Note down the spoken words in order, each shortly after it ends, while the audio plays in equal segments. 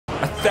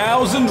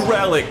1,000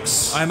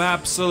 relics. I'm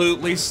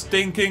absolutely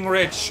stinking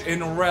rich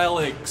in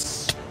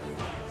relics.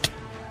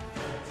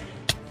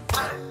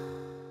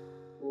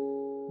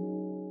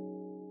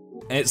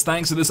 And it's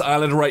thanks to this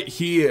island right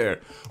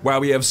here where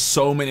we have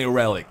so many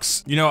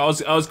relics. You know,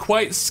 I was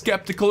quite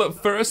skeptical at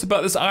first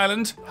about this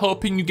island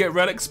helping you get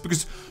relics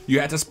because you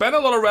had to spend a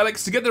lot of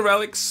relics to get the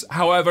relics.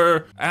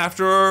 However,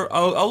 after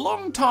a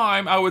long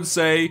time, I would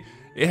say,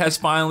 it has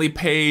finally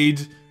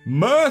paid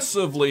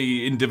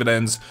mercifully in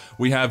dividends.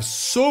 We have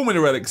so many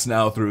relics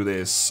now through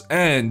this,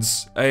 and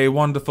a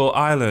wonderful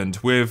island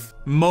with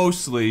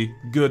mostly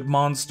good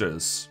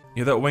monsters.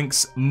 Yeah, that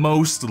winks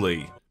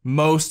mostly.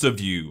 Most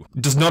of you.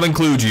 Does not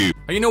include you.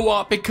 And you know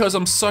what? Because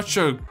I'm such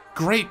a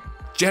great,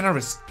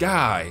 generous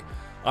guy,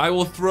 I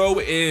will throw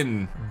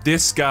in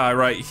this guy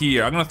right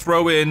here. I'm gonna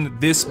throw in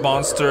this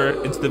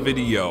monster into the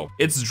video.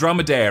 It's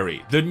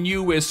Dromedary, the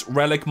newest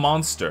relic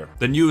monster.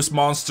 The newest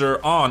monster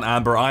on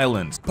Amber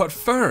Island. But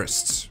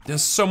first,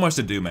 there's so much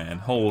to do, man.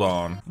 Hold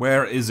on.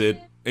 Where is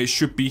it? It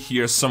should be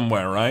here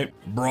somewhere, right?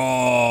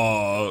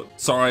 Bro.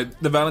 Sorry,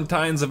 the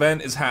Valentine's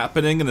event is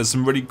happening and there's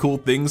some really cool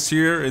things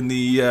here in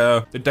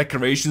the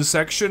decoration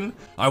section.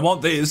 I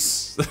want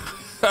this.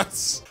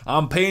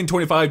 I'm paying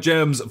 25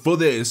 gems for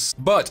this,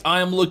 but I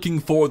am looking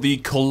for the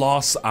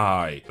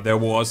Colossi. There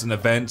was an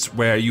event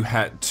where you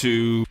had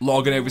to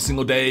log in every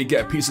single day,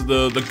 get a piece of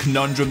the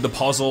conundrum, the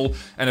puzzle,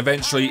 and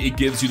eventually it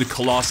gives you the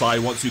Colossi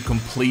once you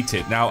complete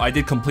it. Now, I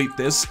did complete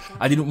this.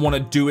 I didn't want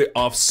to do it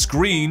off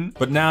screen,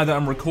 but now that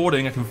I'm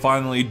recording, I can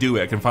finally do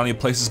it. I can finally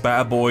place this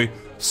bad boy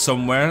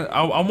somewhere.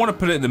 I want to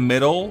put it in the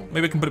middle.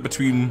 Maybe I can put it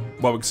between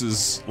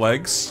Wowix's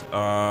legs.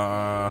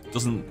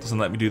 Doesn't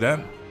let me do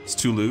that. It's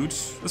too lewd.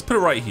 Let's put it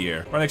right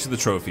here, right next to the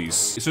trophies.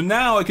 So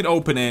now I can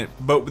open it,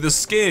 but with the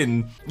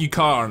skin, you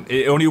can't.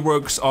 It only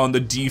works on the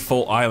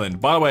default island.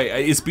 By the way,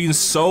 it's been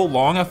so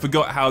long, I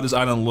forgot how this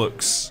island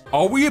looks.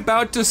 Are we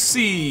about to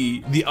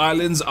see the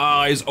island's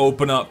eyes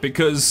open up?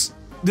 Because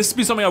this has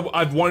been something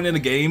I've wanted in a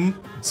game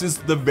since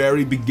the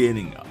very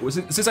beginning.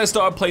 Since I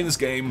started playing this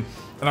game,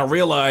 and I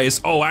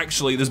realized, oh,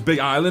 actually, this big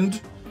island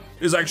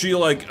is actually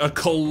like a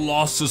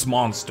colossus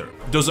monster.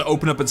 Does it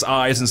open up its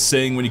eyes and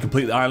sing when you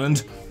complete the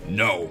island?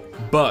 No.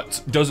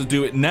 But does it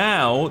do it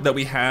now that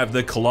we have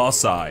the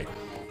Colossi?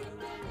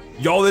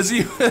 Yo, there's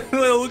even a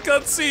little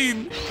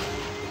cutscene.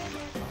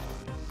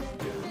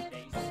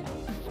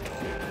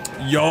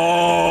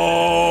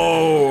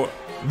 Yo,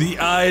 the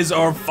eyes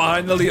are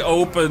finally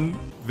open.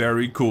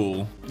 Very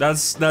cool.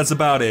 That's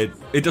about it.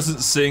 It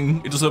doesn't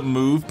sing, it doesn't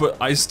move, but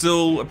I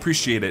still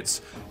appreciate it.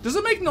 Does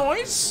it make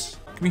noise?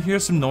 Can we hear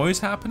some noise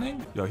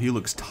happening? Yo, he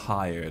looks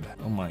tired.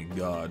 Oh my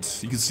god.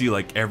 You can see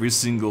like every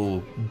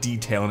single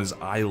detail in his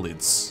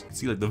eyelids. You can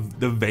see like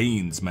the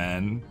veins,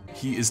 man.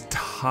 He is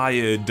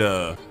tired.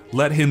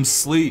 Let him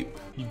sleep.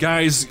 You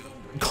guys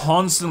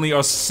constantly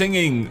are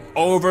singing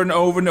over and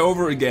over and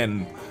over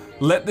again.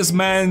 Let this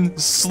man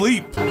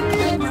sleep.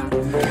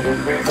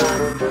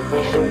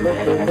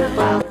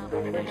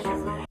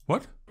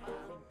 What?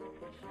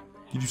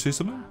 Did you say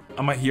something?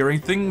 Am I hearing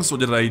things, or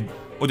did I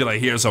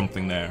hear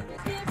something there?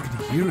 I can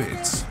hear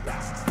it.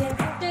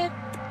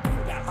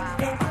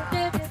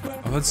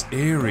 Oh, that's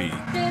eerie.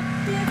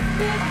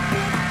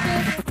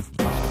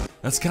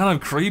 That's kind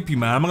of creepy,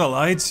 man. I'm not gonna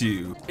lie to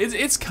you.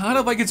 It's kind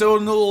of like its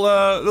own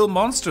little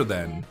monster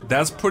then.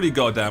 That's pretty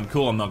goddamn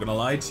cool, I'm not gonna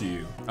lie to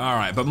you.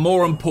 Alright, but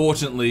more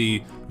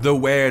importantly, the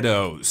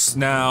Werdos.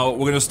 Now,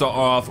 we're gonna start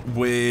off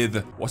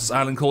with, what's this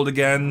island called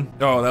again?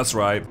 Oh, that's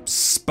right,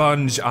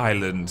 Sponge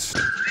Island.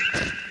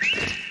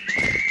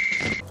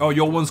 Oh,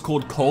 your one's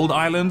called Cold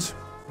Island?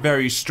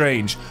 Very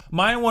strange.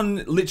 My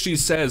one literally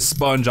says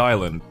Sponge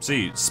Island.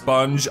 See,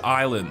 Sponge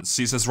Island.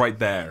 See, it says right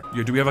there.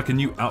 Yo, do we have like a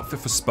new outfit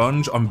for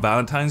Sponge on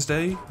Valentine's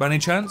Day, by any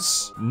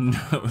chance?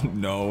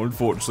 No,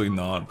 unfortunately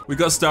not. We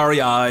got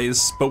starry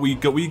eyes, but we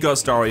got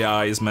starry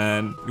eyes,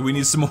 man. We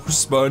need some more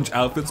Sponge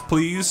outfits,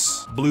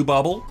 please. Blue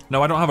Bubble.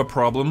 No, I don't have a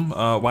problem.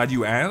 Why do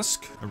you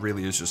ask? It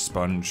really is just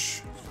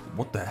Sponge.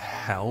 What the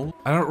hell?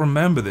 I don't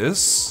remember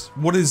this.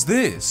 What is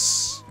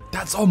this?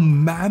 That's a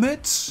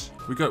mammoth?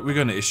 We got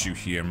an issue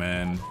here,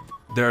 man.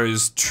 There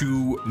is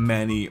too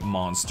many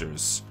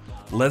monsters.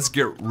 Let's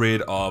get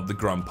rid of the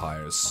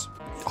Grumpires.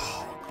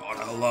 Oh god,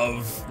 I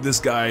love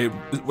this guy.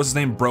 What's his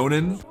name?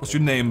 Bronin? What's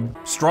your name?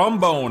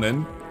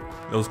 Strombonin.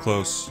 That was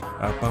close.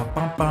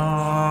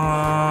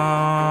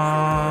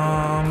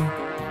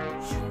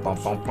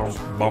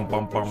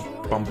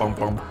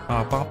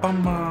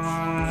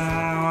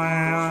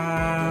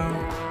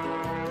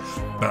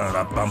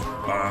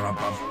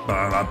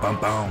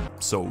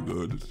 So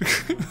good.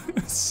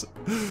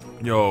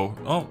 Yo,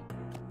 oh,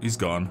 he's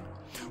gone.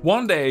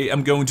 One day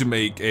I'm going to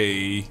make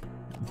a,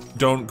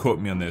 don't quote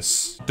me on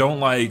this. Don't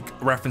like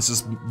reference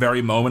this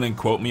very moment and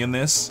quote me on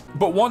this.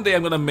 But one day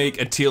I'm gonna make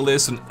a tier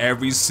list on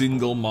every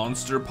single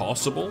monster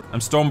possible.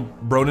 I'm Storm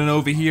Bronin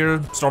over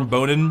here. Storm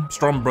Bronin.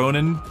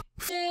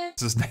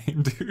 What's his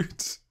name,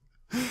 dude?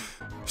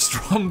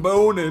 Storm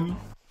Bronin.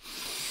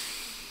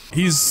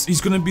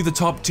 He's gonna be the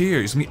top tier.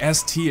 He's gonna be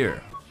S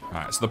tier.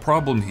 Alright, so the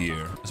problem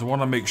here is I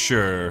want to make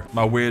sure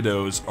my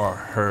Werdos are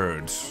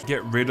heard.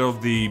 Get rid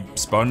of the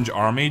sponge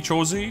army,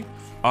 Chawesy.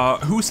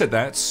 Who said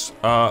that?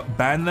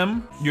 Ban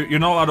them? You're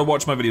not allowed to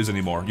watch my videos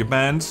anymore. You're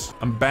banned.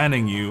 I'm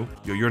banning you.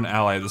 You're an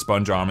ally of the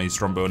Sponge Army,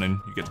 Strombonin.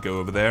 You get to go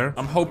over there.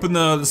 I'm hoping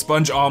the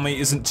Sponge Army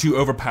isn't too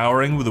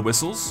overpowering with the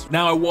whistles.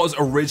 Now, I was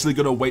originally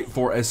gonna wait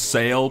for a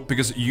sale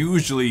because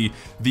usually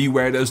the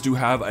Werdos do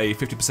have a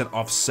 50%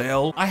 off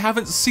sale. I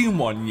haven't seen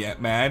one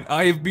yet, man.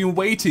 I've been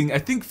waiting, I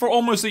think, for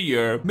almost a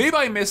year. Maybe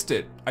I missed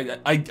it.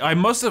 I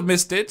must have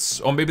missed it,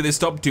 or maybe they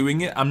stopped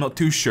doing it. I'm not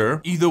too sure.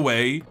 Either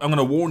way, I'm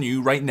gonna warn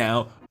you right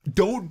now.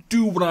 Don't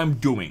do what I'm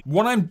doing.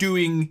 What I'm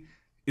doing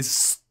is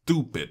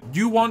stupid.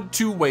 You want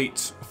to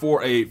wait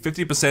for a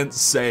 50%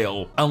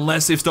 sale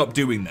unless they've stopped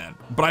doing that.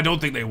 But I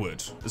don't think they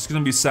would. It's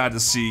gonna be sad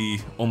to see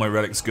all my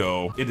relics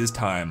go. It is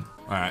time.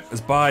 All right, let's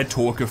buy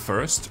Tawkerr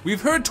first.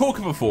 We've heard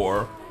Tawkerr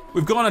before.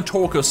 We've gone to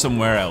Tawkerr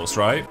somewhere else,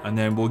 right? And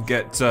then we'll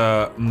get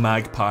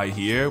Maggpi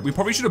here. We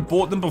probably should have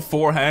bought them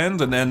beforehand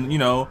and then, you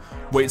know,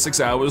 wait 6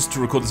 hours to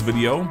record this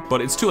video,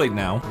 but it's too late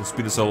now. We'll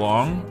speed this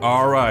along.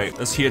 All right,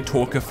 let's hear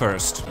Tawkerr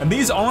first. And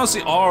these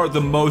honestly are the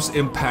most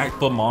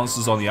impactful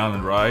monsters on the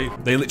island, right?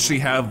 They literally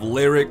have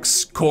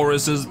lyrics,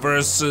 choruses,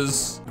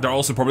 verses. They're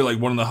also probably like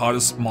one of the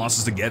hardest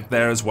monsters to get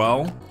there as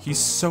well. He's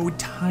so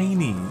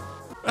tiny.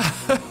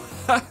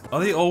 Are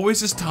they always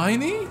just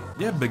tiny?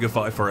 Yeah,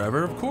 Bigify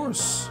forever, of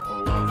course.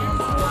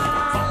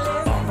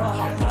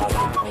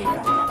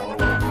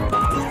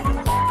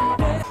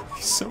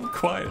 He's so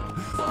quiet.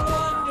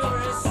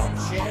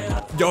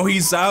 Yo, he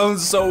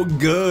sounds so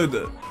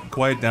good.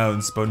 Quiet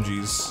down,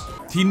 Spongies.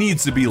 He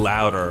needs to be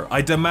louder.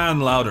 I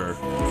demand louder.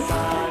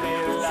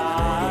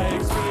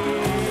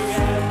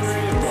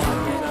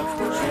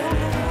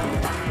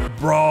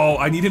 Bro,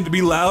 I need him to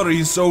be louder.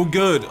 He's so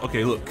good.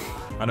 Okay, look.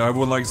 I know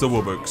everyone likes the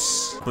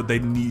Woobooks, but they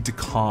need to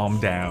calm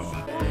down.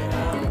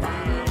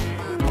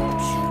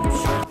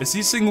 Is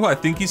he singing what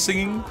I think he's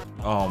singing?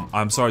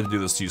 I'm sorry to do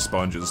this to you,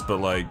 Sponges, but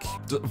like,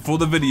 for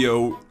the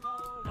video,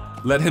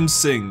 let him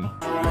sing.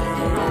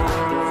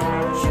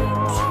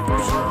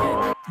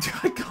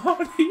 I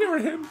can't hear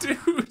him, dude.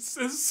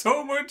 There's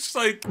so much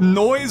like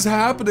noise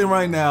happening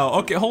right now.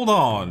 Okay, hold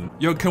on.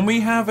 Yo, can we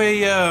have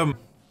a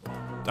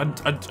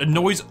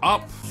noise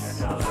up?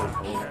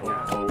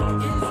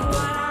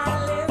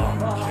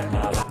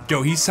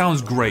 Yo, he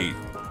sounds great.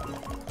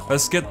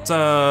 Let's get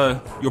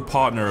your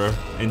partner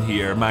in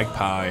here,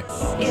 Maggpi.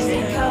 Is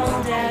it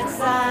cold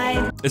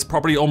outside? It's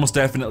probably almost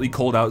definitely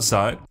cold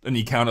outside, on the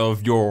account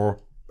of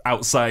your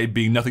outside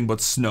being nothing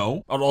but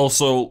snow. And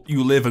also,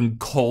 you live in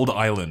Cold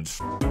Island.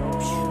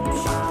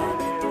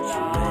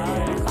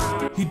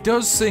 He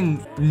does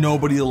sing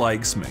 "Nobody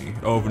Likes Me"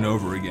 over and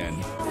over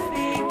again.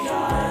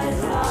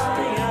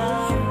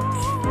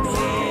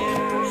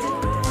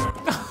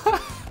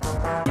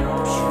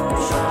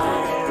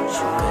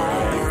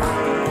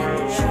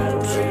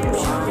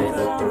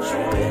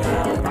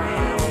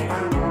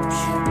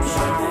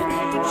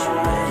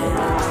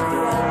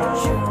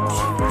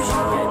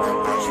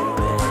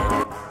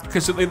 Okay,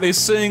 so they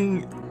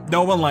sing,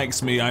 "No one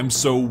likes me, I'm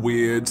so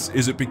weird.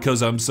 Is it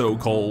because I'm so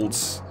cold?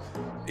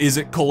 Is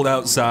it cold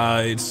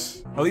outside?"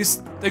 At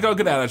least they got a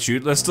good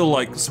attitude. They're still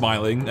like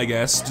smiling, I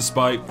guess,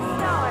 despite...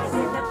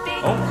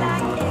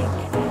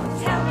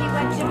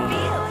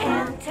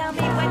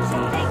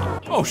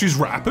 Oh, she's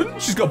rapping?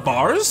 She's got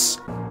bars?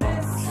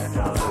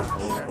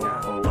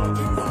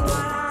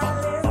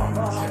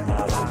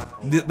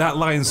 That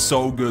line's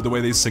so good, the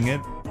way they sing it.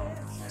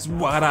 It's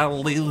what I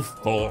live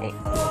for.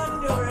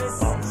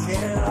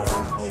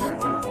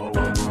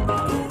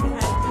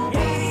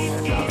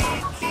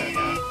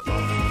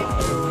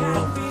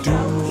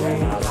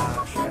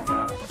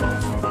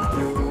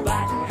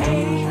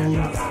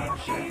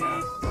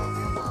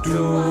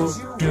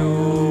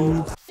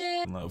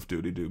 Love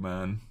Doody Doo,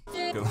 man.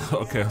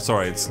 Okay,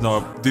 sorry, it's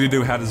not. Doody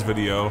Doo had his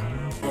video.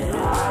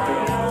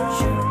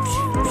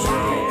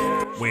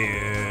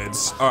 Weird.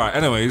 Alright,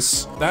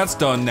 anyways, that's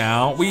done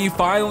now. We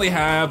finally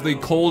have the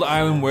Cold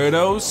Island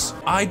Werdos.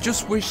 I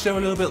just wish they were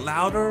a little bit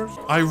louder.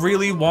 I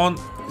really want.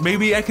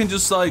 Maybe I can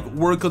just like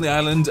work on the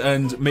island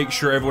and make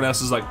sure everyone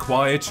else is like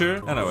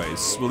quieter.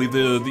 Anyways, we'll leave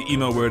the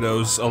emo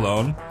Werdos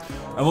alone.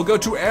 And we'll go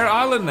to Air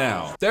Island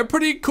now. They're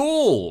pretty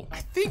cool. I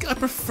think I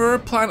prefer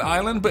Plant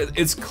Island, but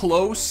it's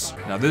close.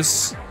 Now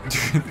this...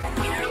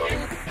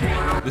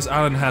 this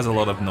island has a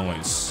lot of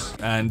noise.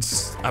 And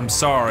I'm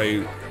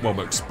sorry,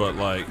 Woobooks, but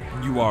like,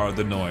 you are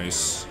the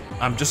noise.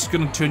 I'm just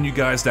gonna turn you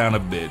guys down a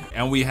bit.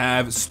 And we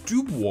have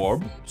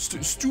Stoowarb.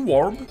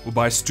 Stoowarb? We'll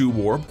buy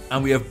Stoowarb.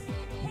 And we have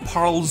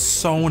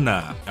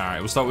Parlsona. Alright,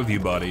 we'll start with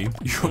you, buddy.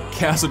 Your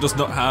castle does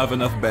not have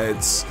enough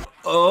beds.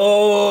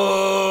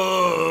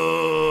 Oh...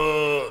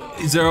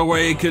 Is there a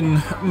way I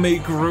can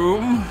make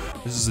room?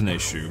 This is an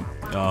issue.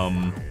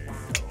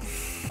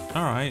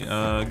 Alright,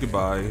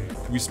 goodbye.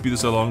 Can we speed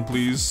this along,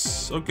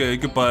 please? Okay,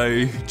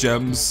 goodbye,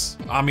 gems.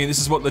 I mean, this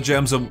is what the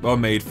gems are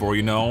made for,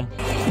 you know?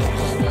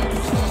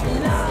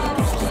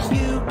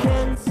 You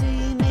can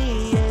see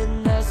me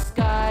in the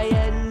sky,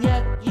 and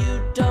yet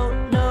you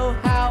don't know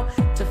how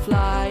to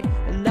fly.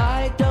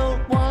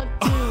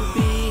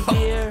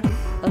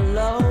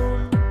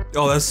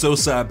 Oh, that's so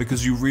sad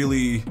because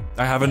I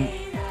haven't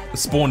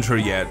spawned her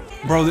yet.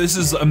 Bro, this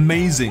is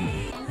amazing.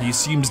 He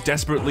seems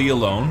desperately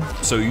alone,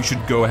 so you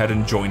should go ahead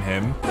and join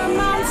him. The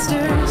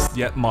monsters.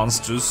 Yeah,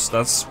 monsters,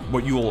 that's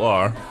what you all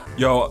are.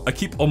 Yo, I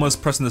keep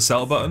almost pressing the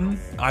sell button.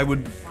 I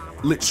would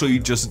literally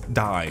just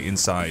die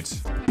inside.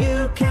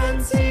 You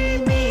can see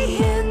me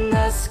in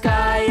the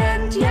sky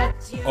and yet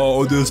you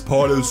Oh, this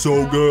part is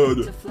so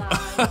good.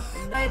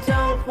 I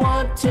don't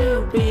want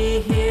to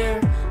be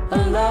here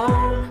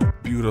alone.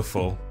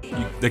 Beautiful.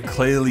 They're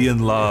clearly in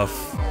love.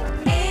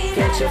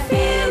 Can't you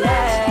feel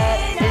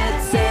it?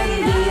 It's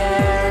in the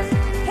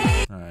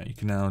air. Alright, you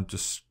can now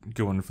just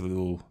go in for the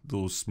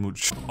little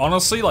smooch.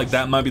 Honestly, like,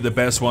 that might be the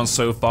best one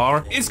so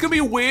far. It's gonna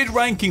be weird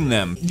ranking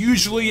them.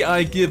 Usually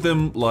I give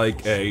them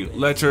like a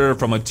letter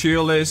from a tier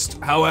list.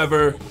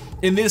 However,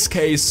 in this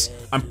case,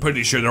 I'm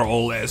pretty sure they're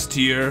all S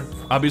tier.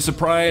 I'd be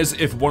surprised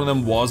if one of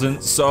them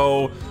wasn't,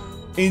 so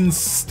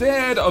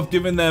instead of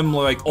giving them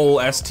like all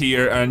S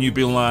tier and you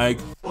being like,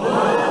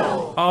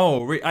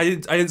 oh, I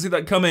didn't see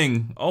that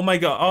coming. Oh my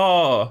god.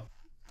 Oh,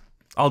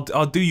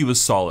 I'll do you a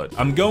solid.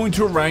 I'm going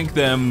to rank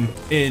them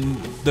in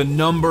the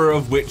number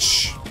of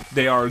which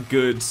they are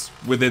good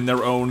within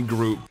their own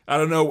group. I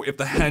don't know if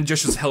the hand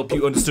gestures help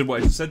you understand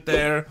what I just said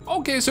there.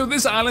 Okay, so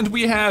this island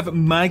we have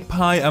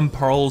Maggpi and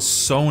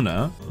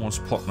Parlsona. Let's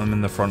plot them in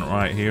the front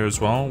right here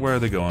as well. Where are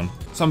they going?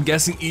 So I'm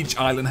guessing each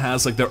island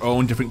has like their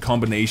own different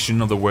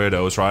combination of the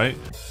Werdos, right?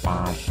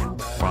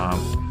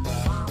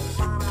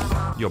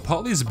 Yo,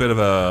 Potbelly's a bit of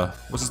a,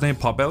 what's his name,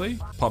 Potbelly?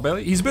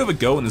 Potbelly? He's a bit of a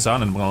goat in this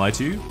island, I'm gonna lie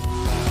to you.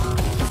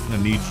 I'm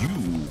gonna need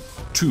you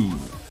to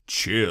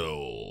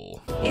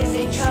chill. Is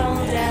it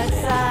cold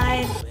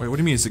outside? Wait, what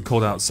do you mean is it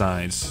cold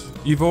outside?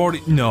 You've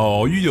already,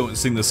 no, you don't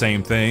sing the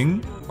same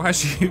thing. Why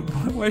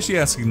is she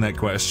asking that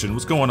question?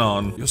 What's going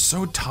on? You're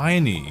so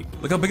tiny.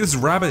 Look how big this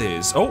rabbit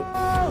is. Oh.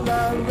 All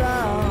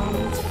around.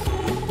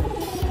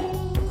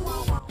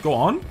 Go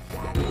on.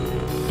 Feel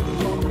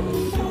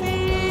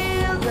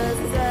the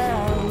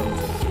sound.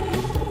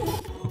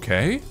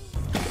 Okay.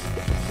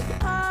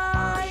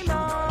 I'm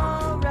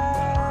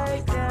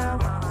alright now.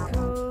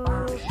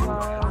 Cool,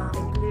 calm,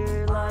 and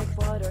clear like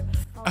water.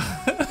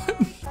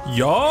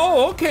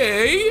 Yo,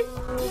 okay.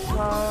 Cool,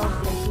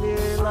 calm, and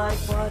clear like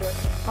water.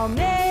 I'll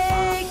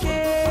make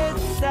it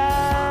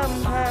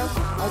somehow.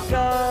 I'll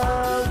go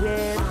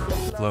with the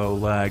flow. Flow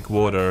like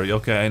water.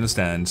 Okay, I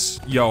understand.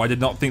 Yo, I did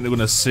not think they were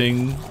gonna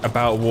sing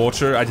about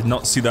water. I did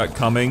not see that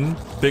coming.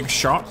 Big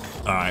shock.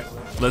 Alright,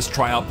 let's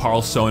try out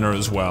Parlsona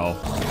as well.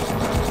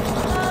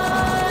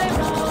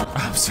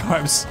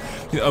 I'm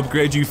sorry,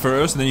 upgrade you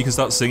first and then you can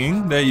start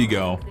singing. There you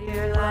go.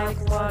 Clear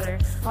like water.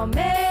 I'll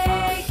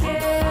make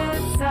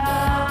it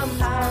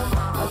somehow.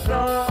 I'll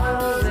go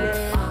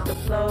with the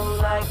flow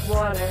like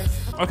water.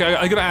 Okay,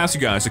 I gotta ask you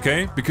guys,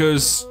 okay?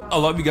 Because a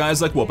lot of you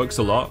guys like Wobbucks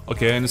a lot.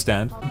 Okay, I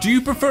understand. Do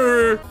you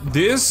prefer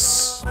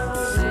this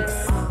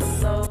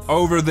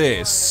over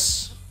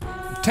this?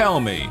 Tell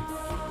me.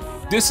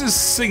 This is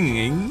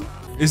singing.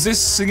 Is this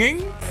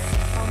singing?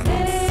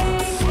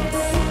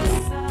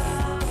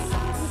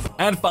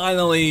 And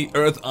finally,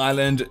 Earth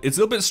Island. It's a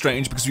little bit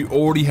strange because we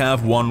already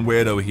have one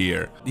weirdo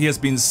here. He has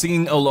been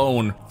singing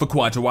alone for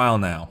quite a while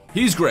now.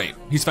 He's great.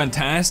 He's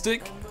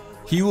fantastic.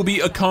 He will be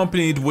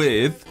accompanied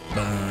with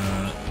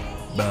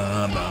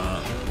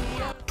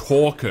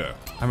Tawkerr.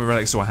 How many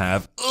relics do I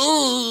have?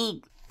 Oh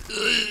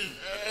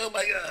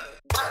my god.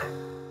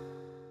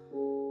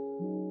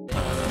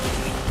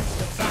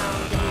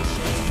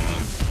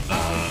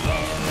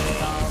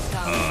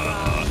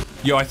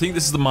 Yo, I think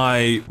this is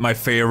my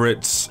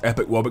favorite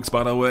epic Wobbucks,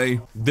 by the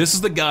way. This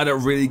is the guy that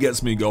really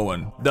gets me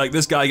going. Like,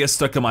 this guy gets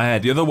stuck in my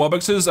head. The other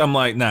Wobbuckses, I'm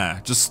like, nah,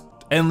 just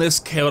endless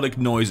chaotic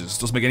noises.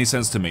 Doesn't make any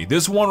sense to me.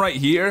 This one right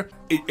here,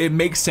 it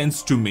makes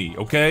sense to me,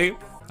 okay?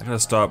 I gotta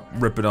stop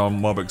ripping on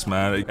Wobbucks,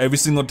 man. Every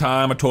single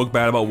time I talk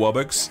bad about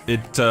Wobbucks,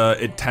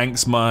 it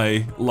tanks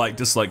my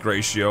like-dislike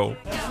ratio.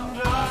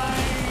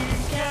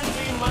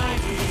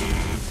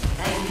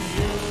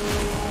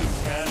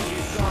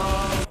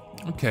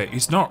 Okay,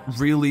 he's not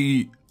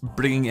really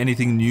bringing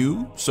anything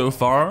new so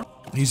far.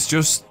 He's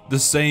just the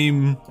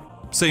same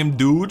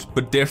dude,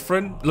 but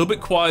different. A little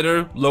bit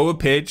quieter, lower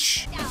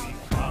pitch.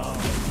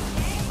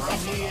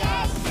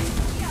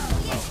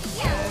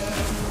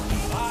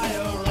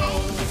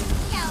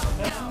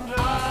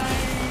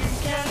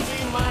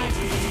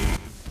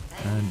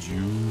 And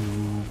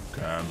you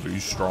can be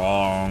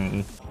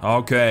strong.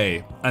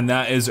 Okay, and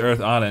that is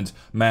Earth Island.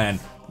 Man,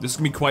 this is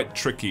gonna be quite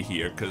tricky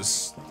here,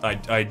 because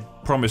I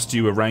promised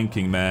you a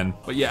ranking, man.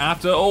 But yeah,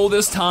 after all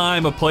this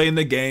time of playing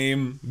the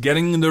game,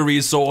 getting the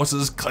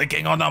resources,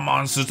 clicking on the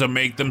monsters to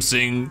make them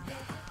sing,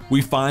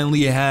 we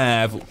finally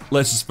have,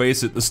 let's just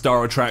face it, the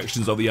star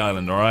attractions of the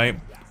island, alright?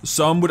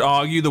 Some would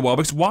argue the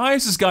Wobbucks. Why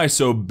is this guy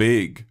so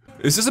big?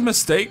 Is this a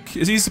mistake?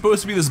 Is he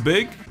supposed to be this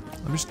big?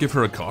 Let me just give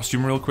her a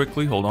costume real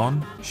quickly, hold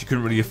on. She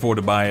couldn't really afford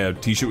to buy a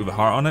t-shirt with a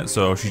heart on it,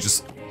 so she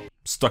just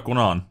stuck one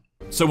on.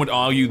 Some would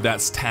argue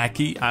that's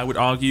tacky. I would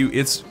argue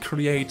it's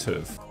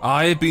creative.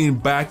 I've been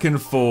back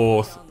and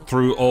forth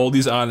through all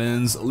these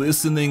islands,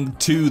 listening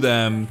to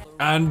them,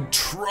 and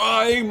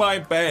trying my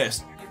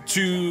best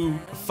to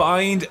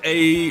find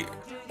a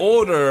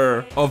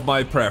order of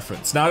my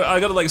preference. Now, I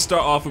gotta like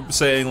start off with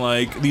saying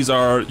like, these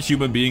are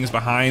human beings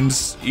behind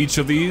each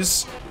of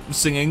these,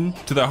 singing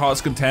to their heart's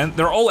content.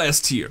 They're all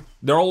S tier.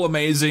 They're all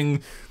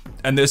amazing,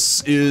 and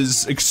this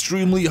is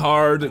extremely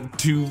hard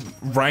to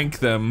rank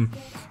them.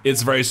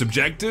 It's very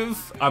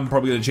subjective. I'm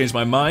probably gonna change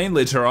my mind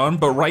later on,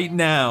 but right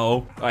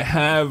now, I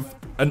have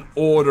an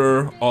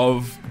order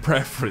of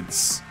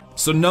preference.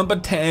 So number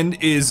 10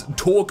 is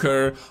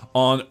Tawkerr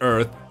on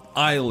Earth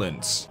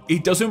Island. He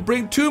doesn't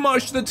bring too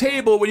much to the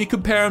table when you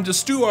compare him to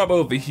Stoowarb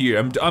over here.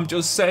 I'm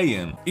just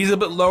saying. He's a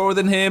bit lower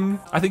than him.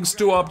 I think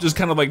Stoowarb just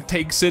kind of like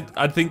takes it.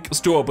 I think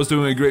Stoowarb was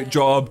doing a great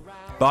job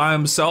by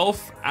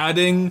himself.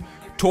 Adding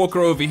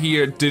Tawkerr over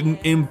here didn't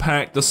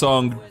impact the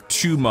song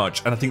too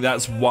much, and I think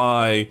that's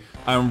why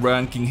I'm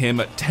ranking him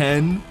at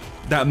 10.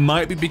 That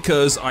might be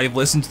because I've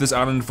listened to this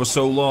island for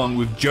so long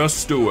with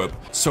just Stoowarb,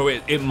 so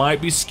it might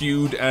be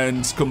skewed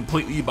and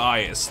completely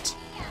biased.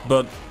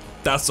 But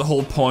that's the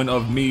whole point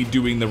of me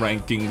doing the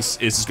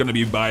rankings, is it's gonna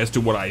be biased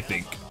to what I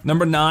think.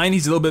 Number 9,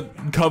 he's a little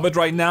bit covered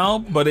right now,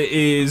 but it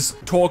is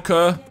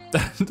Tawkerr.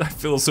 I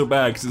feel so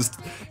bad because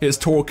it's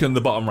Tawkerr in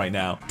the bottom right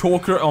now.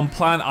 Tawkerr on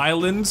Plan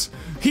Island.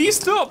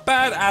 He's not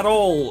bad at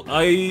all.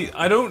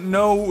 I don't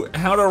know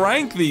how to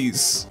rank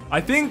these. I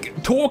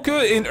think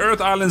Tawkerr in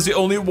Earth Island's the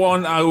only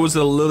one I was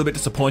a little bit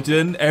disappointed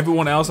in.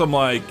 Everyone else I'm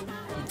like,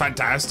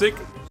 fantastic.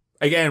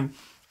 Again,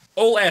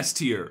 all S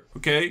tier,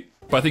 okay?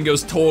 But I think it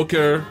was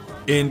Tawkerr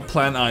in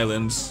Plan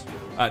Islands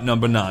at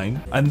number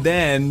 9. And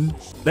then,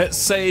 let's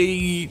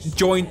say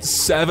joint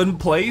 7th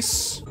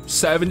place,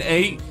 7,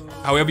 8.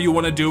 However you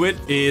want to do it,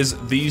 is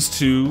these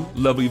two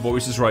lovely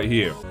voices right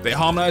here. They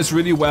harmonize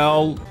really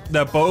well.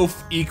 They're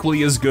both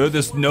equally as good.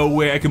 There's no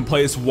way I can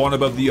place one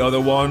above the other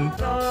one.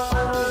 God,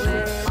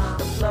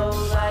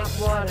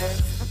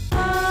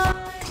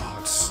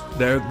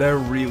 they're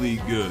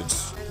really good.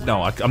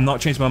 No, I'm not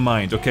changing my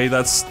mind, okay?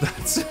 They're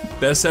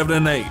 7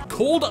 and 8.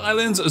 Cold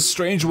Island's a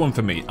strange one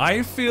for me.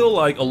 I feel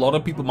like a lot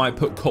of people might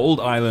put Cold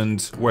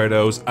Island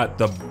Werdos at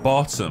the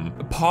bottom.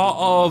 Part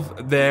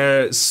of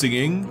their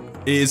singing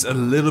is a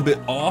little bit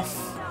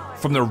off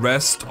from the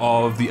rest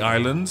of the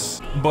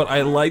islands, but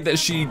I like that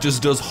she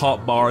just does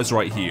hot bars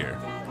right here.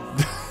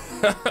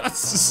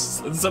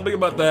 Something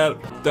about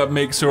that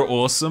makes her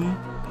awesome.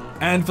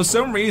 And for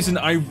some reason,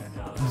 I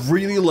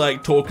really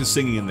like Tawkerr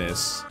singing in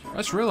this. I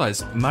just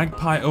realized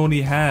Maggpi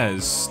only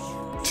has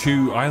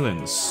 2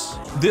 islands.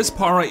 This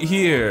part right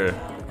here,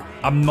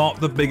 I'm not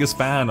the biggest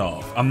fan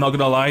of. I'm not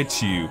gonna lie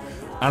to you.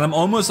 And I'm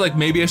almost like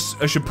maybe I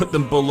should put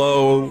them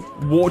below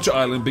Water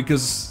Island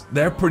because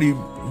they're pretty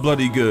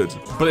bloody good.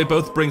 But they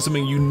both bring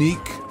something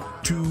unique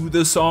to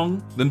the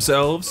song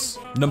themselves.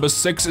 Number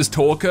 6 is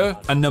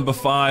Tawkerr, and number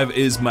 5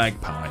 is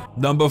Maggpi.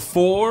 Number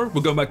 4,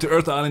 we're going back to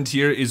Earth Island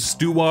here, is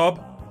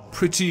Stoowarb.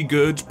 Pretty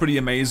good, pretty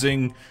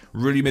amazing,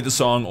 really made the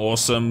song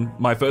awesome.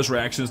 My first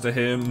reactions to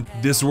him,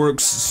 this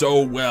works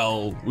so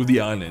well with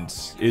the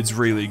islands. It's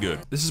really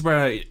good. This is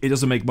where it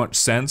doesn't make much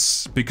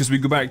sense, because we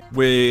go back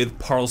with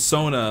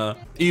Parlsona,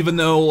 even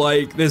though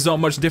like there's not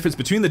much difference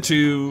between the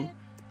two,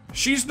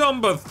 she's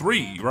number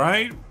 3,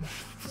 right?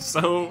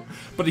 So,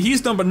 but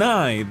he's number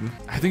 9.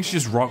 I think she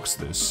just rocks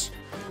this.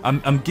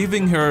 I'm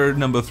giving her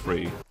number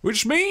 3,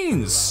 which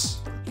means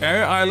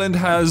Air Island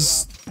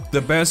has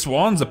the best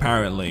ones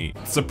apparently.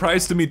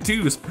 Surprise to me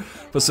too,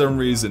 for some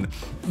reason.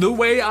 The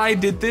way I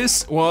did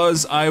this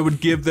was I would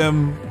give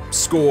them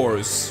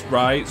scores,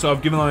 right? So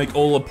I've given like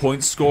all a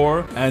point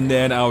score, and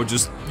then I would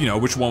just, you know,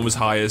 which one was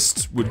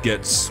highest would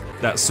get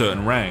that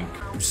certain rank.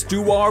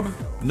 Stoowarb,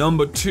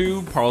 number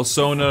 2,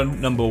 Parlsona,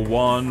 number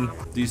 1.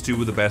 These two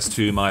were the best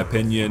 2 in my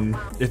opinion.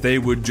 If they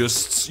would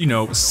just, you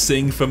know,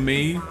 sing for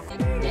me.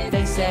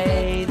 They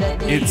say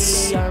that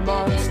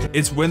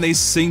it's when they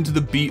sing to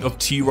the beat of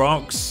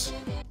T-Rocks,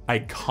 I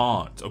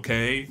can't,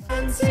 okay?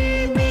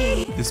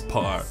 This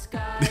part.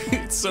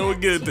 It's so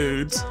good,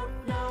 dude.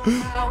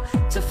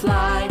 To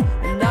fly,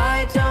 and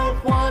I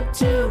don't want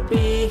to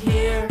be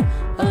here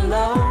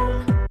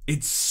alone.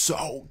 It's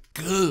so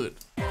good.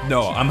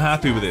 No, I'm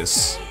happy with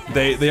this.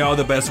 They are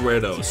the best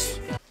Werdos.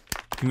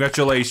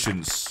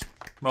 Congratulations.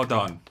 Well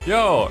done.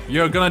 Yo,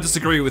 you're gonna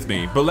disagree with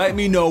me, but let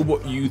me know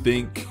what you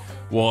think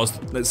was,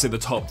 let's say, the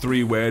top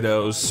 3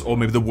 Werdos, or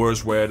maybe the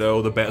worst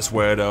Werdo, the best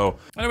Werdo.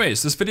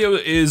 Anyways, this video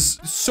is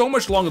so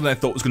much longer than I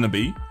thought it was gonna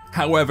be.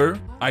 However,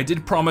 I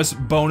did promise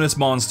bonus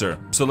monster.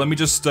 So let me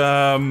just,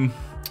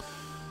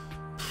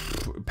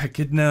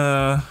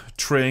 Pechidna,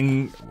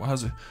 Tring, what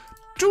was it?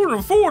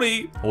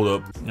 240? Hold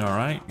up.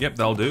 Alright, yep,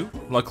 that'll do.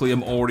 Luckily,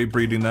 I'm already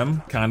breeding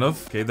them, kind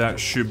of. Okay, that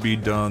should be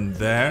done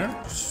there.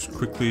 Just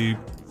quickly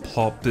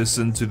plop this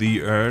into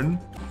the urn.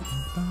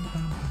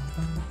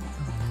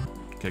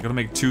 Okay, gotta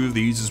make 2 of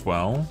these as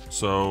well.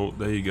 So,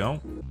 there you go.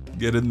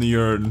 Get in the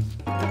urn.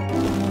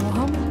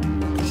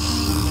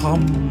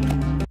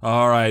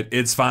 Alright,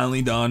 it's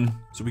finally done.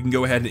 So we can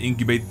go ahead and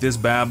incubate this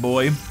bad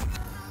boy.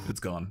 It's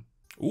gone.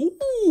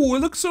 Ooh,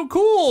 it looks so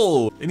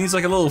cool! It needs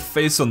like a little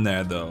face on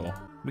there though.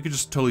 We could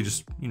just totally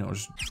just, you know,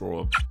 just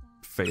draw a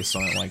face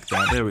on it like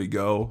that. There we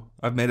go.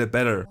 I've made it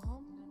better.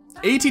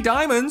 80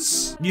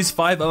 diamonds! These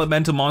 5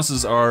 elemental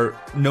monsters are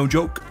no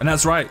joke. And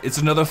that's right, it's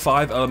another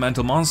 5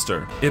 elemental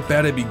monster. It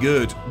better be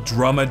good.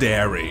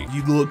 Dromedary.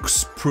 He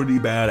looks pretty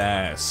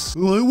badass.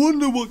 Well, I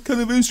wonder what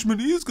kind of instrument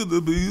he's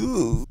gonna be.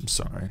 Ugh. I'm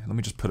sorry, let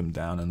me just put him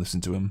down and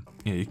listen to him.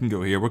 Yeah, you can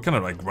go here. We're kind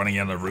of like running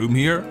out of the room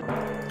here.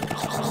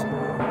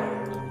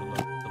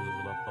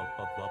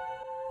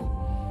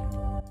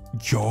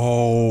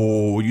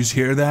 Yo, you just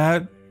hear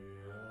that?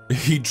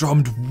 He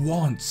drummed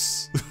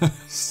once.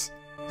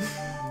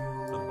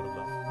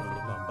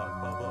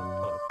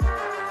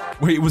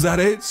 Wait, was that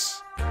it?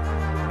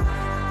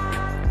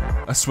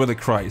 I swear to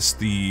Christ,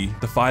 the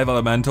 5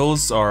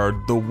 elementals are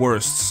the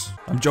worst.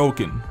 I'm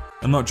joking.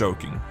 I'm not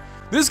joking.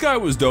 This guy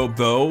was dope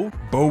though.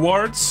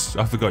 Bowards?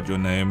 I forgot your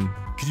name.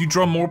 Could you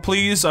drum more,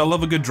 please? I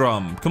love a good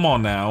drum. Come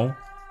on now.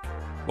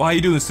 Why are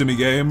you doing this to me,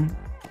 game?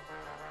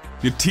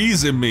 You're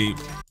teasing me.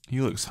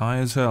 He looks high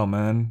as hell,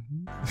 man.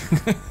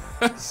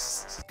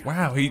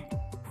 Wow, he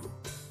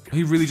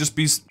really just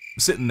be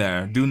sitting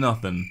there, do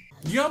nothing.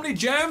 You know how many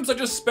gems I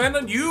just spent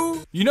on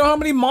you? You know how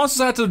many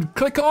monsters I had to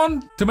click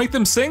on to make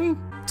them sing?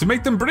 To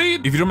make them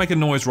breed? If you don't make a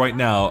noise right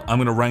now, I'm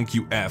gonna rank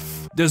you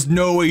F. There's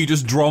no way you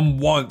just drum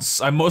once.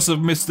 I must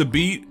have missed the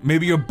beat.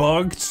 Maybe you're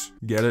bugged.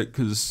 Get it?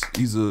 Cause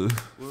he's a...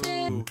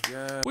 Whoa,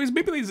 yeah. Well,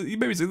 maybe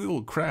he's a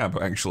little crab,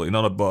 actually,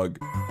 not a bug.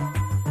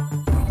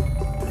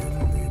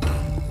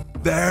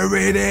 There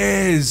it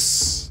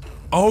is!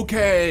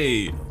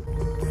 Okay.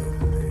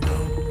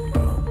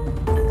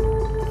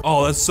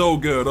 Oh, that's so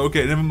good.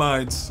 Okay, never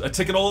mind. I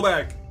take it all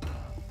back.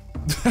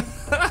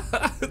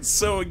 It's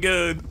so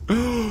good.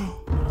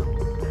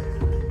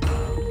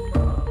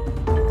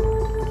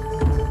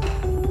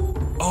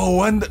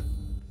 Oh, and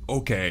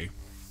okay.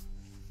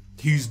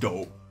 He's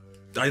dope.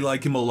 I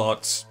like him a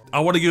lot.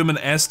 I want to give him an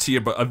S tier,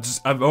 but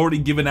I've already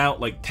given out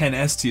like 10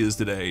 S tiers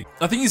today.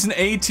 I think he's an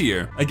A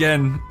tier.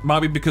 Again,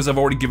 might be because I've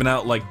already given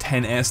out like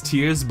 10 S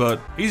tiers,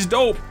 but he's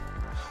dope.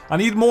 I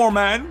need more,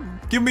 man.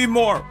 Give me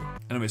more.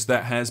 Anyways,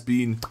 that has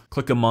been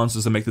Click on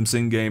Monsters and Make Them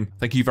Sing game.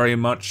 Thank you very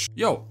much.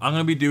 Yo, I'm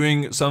gonna be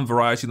doing some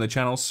variety on the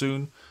channel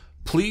soon.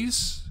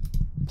 Please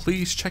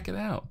check it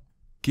out.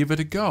 Give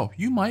it a go.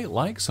 You might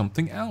like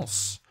something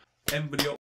else. End video.